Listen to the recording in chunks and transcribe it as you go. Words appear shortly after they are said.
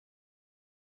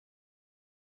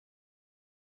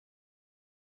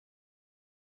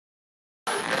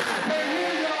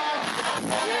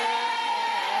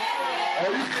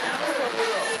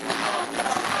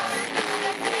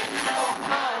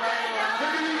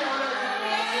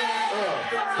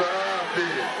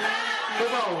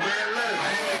Come on, man, let's.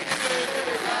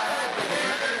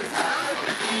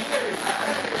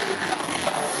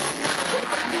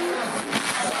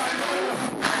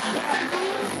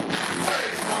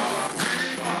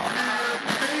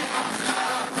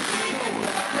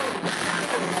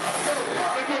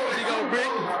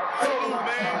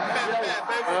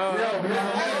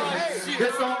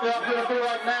 This song that I'm gonna do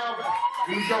right now,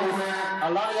 a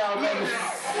lot of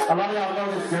y'all know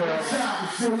this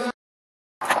girl.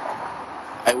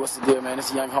 Hey, what's the deal, man?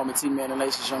 It's young homie T-Man, the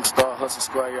Nation's Young Star, Hustle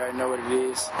Square. You already know what it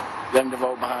is. Young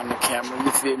DeVoe behind the camera,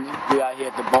 you feel me? We out here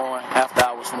at the barn, after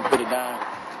hours, finna put it down.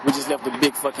 We just left a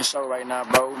big fucking show right now,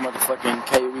 bro. Motherfucking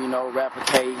K Reno, Rapper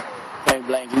K, Plain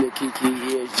Blank, Lil Kiki,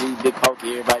 ESG, Big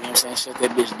Pokey, everybody, you know what I'm saying? Shut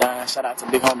that bitch down. Shout out to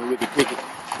big homie Ricky Pickett,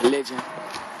 the legend.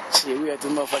 Shit, we at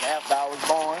this motherfucking after hours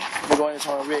barn. We're going into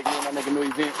a rig, and I make a new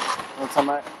event. You know what I'm talking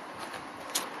about? You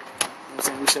know what I'm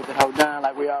saying? We shut the hoe down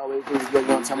like we always do. You know what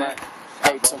I'm talking about?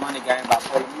 Hey, some money game by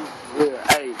Polar Music. Yeah,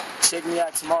 hey, check me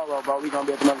out tomorrow, bro. We gonna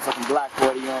be at the motherfucking Block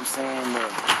Party, you know what I'm saying?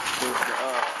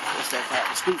 What's that called?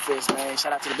 The Street Fest, man.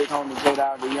 Shout out to the big homie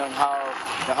J-Dog, the Young Hog,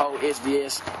 the whole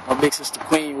SBS, my big sister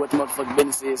Queen, what the motherfucking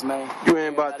business is, man. You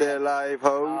ain't about that live,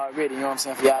 ho. Already, you know what I'm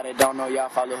saying? For y'all that don't know, y'all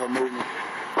follow her movement.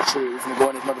 Shit, we finna go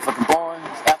in this motherfucking barn.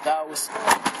 After hours.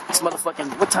 It's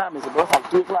motherfucking, what time is it, bro? It's like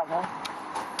 3 o'clock, huh?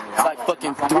 It's like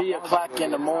fucking 3 o'clock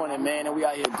in the morning, man, and we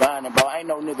out here grinding, bro. Ain't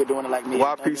no nigga doing it like me.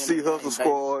 YPC Hustle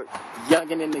Squad.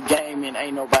 Youngin' in the game, and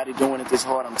ain't nobody doing it this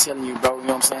hard. I'm telling you, bro. You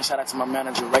know what I'm saying? Shout out to my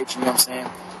manager, Rachel, you know what I'm saying?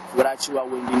 Without you, I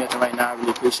wouldn't be nothing right now. I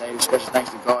really appreciate it. Special thanks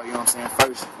to God, you know what I'm saying?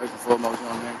 First and foremost, you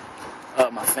know what I'm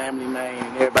saying? My family, man,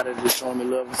 and everybody that's just showing me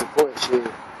love and support,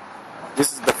 shit.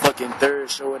 This is the fucking 3rd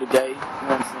show of the day, you know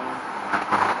what I'm saying?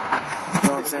 You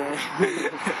know what I'm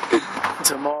saying?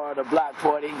 Tomorrow, the Block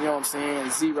Party, you know what I'm saying?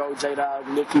 Zero, J-Dog,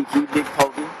 Lil Kiki, Big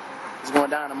Pokey. It's going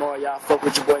down tomorrow. Y'all fuck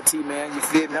with your boy T-Man. You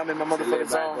feel me? I'm in my motherfucking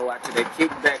zone. Go out to that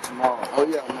kickback tomorrow. Oh,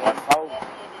 yeah, man.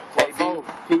 KB,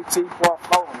 PT, Part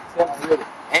 4. I'm telling you, really.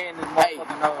 And this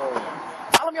motherfucking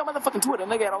follow me on motherfucking Twitter,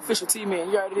 nigga, at Official T-Man.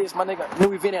 You already is, my nigga.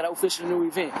 New event at Official New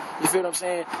Event. You feel what I'm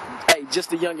saying? Hey, Just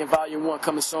the Youngin' Volume 1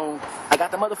 coming soon. I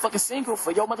got the motherfucking single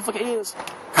for your motherfucking ears.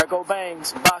 Kirko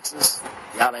Bangs, Boxers.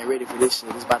 Y'all ain't ready for this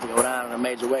shit. It's about to go down in a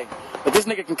major way. But this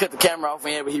nigga can cut the camera off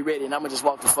whenever he ready, and I'ma just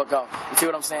walk the fuck off. You feel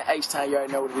what I'm saying? H-Time, you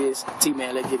already know what it is.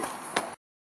 T-Man, let's get it.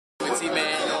 T-Man,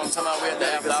 you know what I'm talking about? We're at the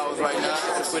after hours right now.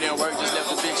 Just put in work, just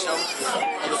left a big show.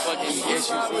 Motherfucking issues.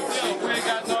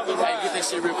 Hey, get that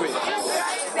shit real quick.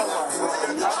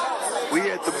 We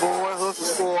at the Boy Hustle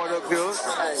Squad up here.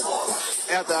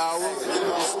 After hours.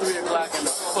 It's 3 o'clock in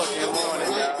the fucking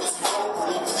morning, y'all.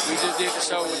 We just did the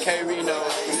show with K Reno,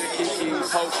 Kiki,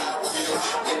 Pokey.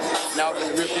 Now we're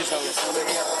gonna rip this hoe.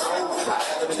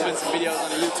 Put some videos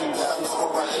on the YouTube.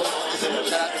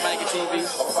 Shout out to Banker TV.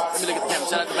 Let me look at the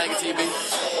camera. Shout out to Banker TV.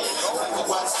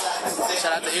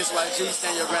 Shout out to SYG,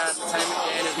 Stand Your Ground Entertainment,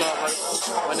 and his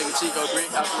motherfucker. My nigga Chico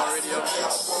Brick, out to my radio.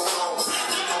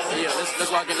 Yeah,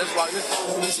 let's walk in. Let's walk in.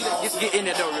 You see that? Get in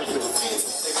that door real quick.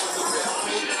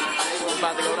 It's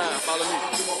about to go down. Follow me.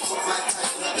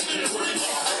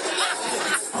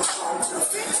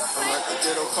 I'm like the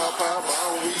ghetto pop out, but I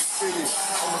don't really see it.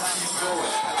 I'ma keep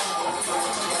going.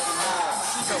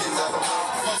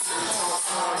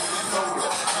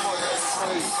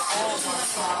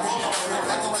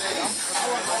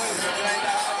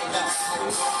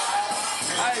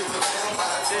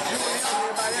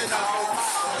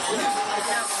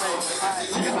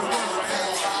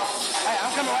 Hey,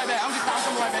 I'm coming right back. I'm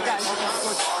coming right back, guys.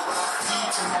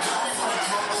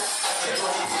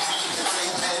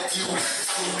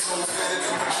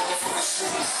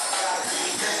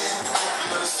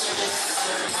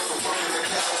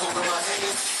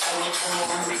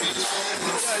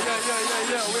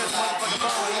 Yeah. We're at the motherfucking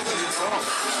bar.